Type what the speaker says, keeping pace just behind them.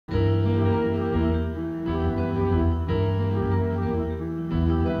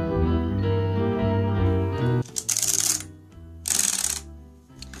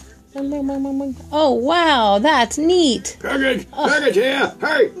Oh, wow, that's neat. Package here.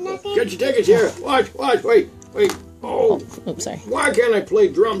 Hey, get your tickets here. Watch, wait. Oh, oops, sorry. Why can't I play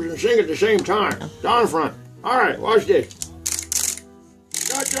drums and sing at the same time? Down front. All right, watch this.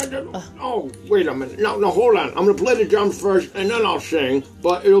 Oh, wait a minute. No, hold on. I'm going to play the drums first, and then I'll sing,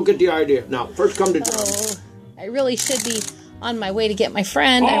 but it'll get the idea. Now, first come the drums. I really should be on my way to get my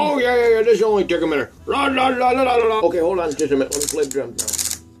friend. Oh, yeah. This will only take a minute. La, la, la, la, la, la. Okay, hold on just a minute. Let me play the drums now.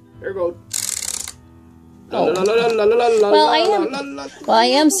 Here goes. Oh. Well, I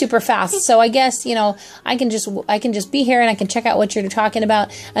am super fast, so I guess, you know, I can just be here and I can check out what you're talking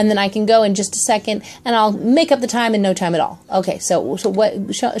about, and then I can go in just a second, and I'll make up the time in no time at all. Okay, so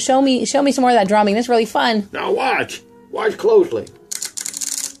what? Show me some more of that drumming. That's really fun. Now watch closely,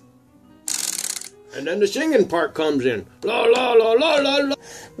 and then the singing part comes in. La la la la la la.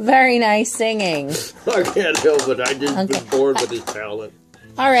 Very nice singing. I can't help it. I just been bored with his talent.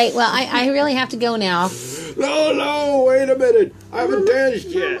 All right, well, I really have to go now. No, wait a minute. I haven't danced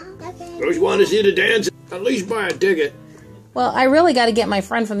yet. Don't you want to see the dance? At least buy a ticket. Well, I really got to get my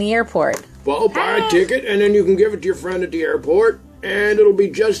friend from the airport. Well, buy a ticket, and then you can give it to your friend at the airport, and it'll be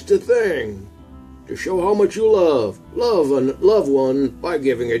just a thing to show how much you love a loved one by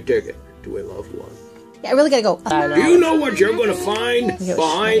giving a ticket to a loved one. Yeah, I really got to go. Do you know what you're going to find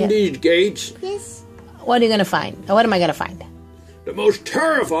behind these gates? Yes. What are you going to find? What am I going to find? The most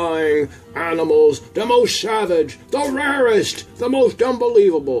terrifying animals, the most savage, the rarest, the most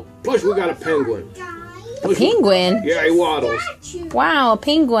unbelievable. Plus, we got a penguin. A penguin? Yeah, he waddles. Wow, a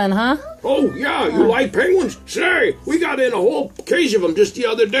penguin, huh? Oh, yeah, you like penguins? Say, we got in a whole case of them just the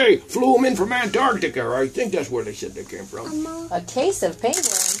other day. Flew them in from Antarctica. I think that's where they said they came from. A case of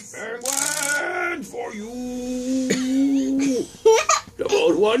penguins? Penguins for you. The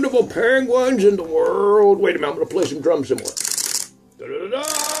most wonderful penguins in the world. Wait a minute, I'm going to play some drums some more. Da-da-da-da,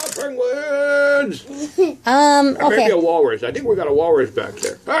 penguins! Okay. Maybe a walrus. I think we got a walrus back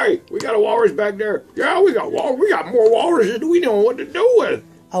there. Hey, we got a walrus back there. Yeah, we got more walruses than we know what to do with.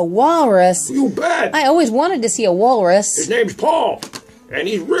 A walrus? You bet. I always wanted to see a walrus. His name's Paul, and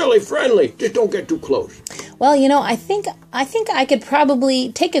he's really friendly. Just don't get too close. Well, you know, I think I could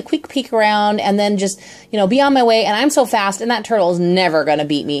probably take a quick peek around and then just, you know, be on my way. And I'm so fast, and that turtle's never gonna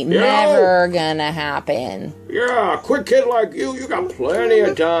beat me. Never gonna happen. Yeah, quick kid like you got plenty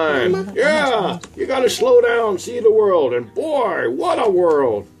of time. Yeah, you gotta slow down, see the world, and boy, what a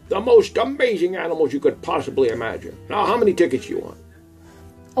world! The most amazing animals you could possibly imagine. Now, how many tickets you want?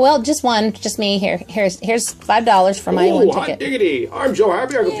 Well, just one, just me. Here's $5 for my one ticket. Hot diggity! I'm so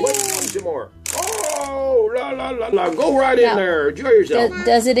happy I can play some more. Oh, la la la la! Go right in there. Enjoy yourself.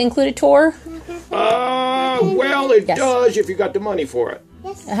 Does it include a tour? Well, it does if you got the money for it.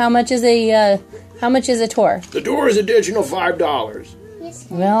 Yes. How much is a tour? The tour is additional $5. Yes.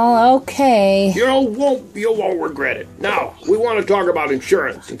 Well, okay. You won't regret it. Now, we want to talk about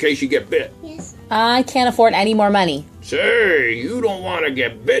insurance in case you get bit. Yes. I can't afford any more money. Say, you don't want to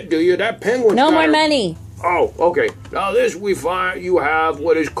get bit, do you? That penguin. No more money. Oh, okay. Now this we find you have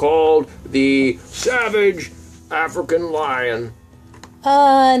what is called the savage African lion.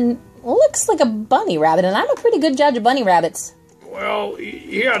 Looks like a bunny rabbit, and I'm a pretty good judge of bunny rabbits. Well,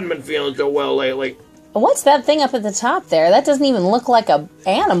 he hadn't been feeling so well lately. What's that thing up at the top there? That doesn't even look like an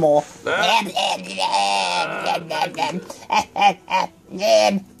animal. I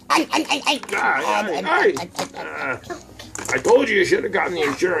told you should have gotten the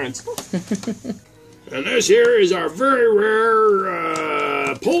insurance. And this here is our very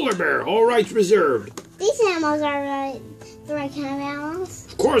rare polar bear. All rights reserved. These animals are the right kind of animals.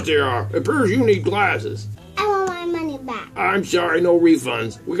 Of course they are. It appears you need glasses. I want my money back. I'm sorry, no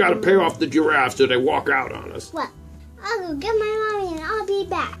refunds. We got to pay off the giraffe so they walk out on us. What? I'll go get my mommy and I'll be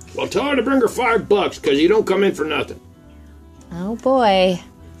back. Well, tell her to bring her $5 because you don't come in for nothing. Oh boy.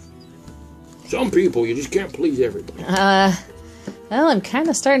 Some people, you just can't please everybody. Well, I'm kind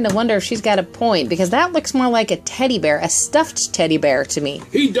of starting to wonder if she's got a point, because that looks more like a teddy bear, a stuffed teddy bear to me.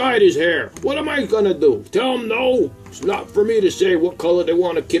 He dyed his hair. What am I gonna do? Tell him no? It's not for me to say what color they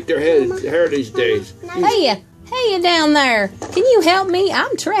want to keep their hair these days. Hey, you down there. Can you help me?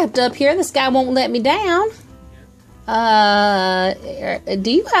 I'm trapped up here. This guy won't let me down.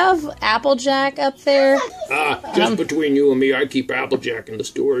 Do you have Applejack up there? Just between you and me, I keep Applejack in the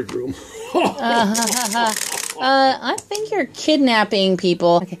storage room. I think you're kidnapping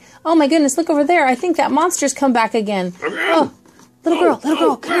people. Okay. Oh my goodness, look over there. I think that monster's come back again. Oh, little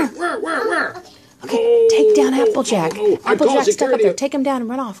girl, come here. Where? Okay, take down Applejack. Applejack's stuck up there. Take him down and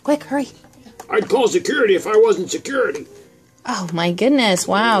run off. Quick, hurry. I'd call security if I wasn't security. Oh my goodness!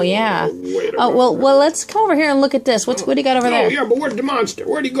 Wow, yeah. Oh well, let's come over here and look at this. What do you got over there? Oh yeah, but where'd the monster?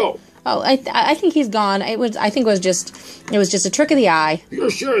 Where'd he go? Oh, I think he's gone. I think it was just a trick of the eye.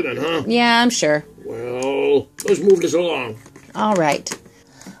 You're sure then, huh? Yeah, I'm sure. Well, let's move this along. All right.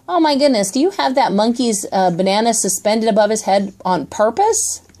 Oh my goodness, do you have that monkey's banana suspended above his head on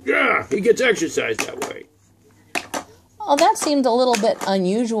purpose? Yeah, he gets exercise that way. Oh, that seemed a little bit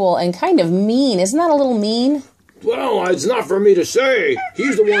unusual and kind of mean. Isn't that a little mean? Well, it's not for me to say.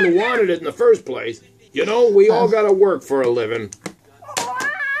 He's the one who wanted it in the first place. You know, we all gotta work for a living.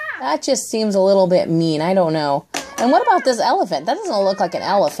 That just seems a little bit mean. I don't know. And what about this elephant? That doesn't look like an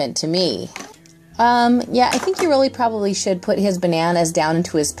elephant to me. Yeah, I think you really probably should put his bananas down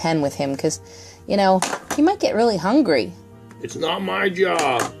into his pen with him because, you know, he might get really hungry. It's not my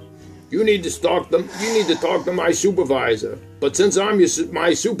job. You need to talk to my supervisor. But since I'm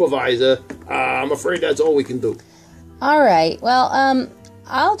my supervisor, I'm afraid that's all we can do. All right. Well,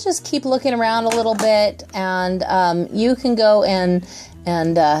 I'll just keep looking around a little bit, and you can go and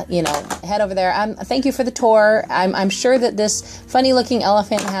you know, head over there. Thank you for the tour. I'm sure that this funny-looking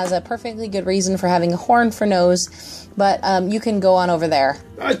elephant has a perfectly good reason for having a horn for nose, but you can go on over there.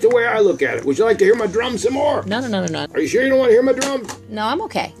 That's the way I look at it. Would you like to hear my drums some more? No. Are you sure you don't want to hear my drums? No, I'm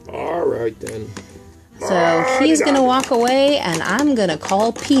okay. All right, then. So he's going to walk away, and I'm going to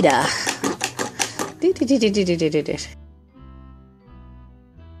call PETA.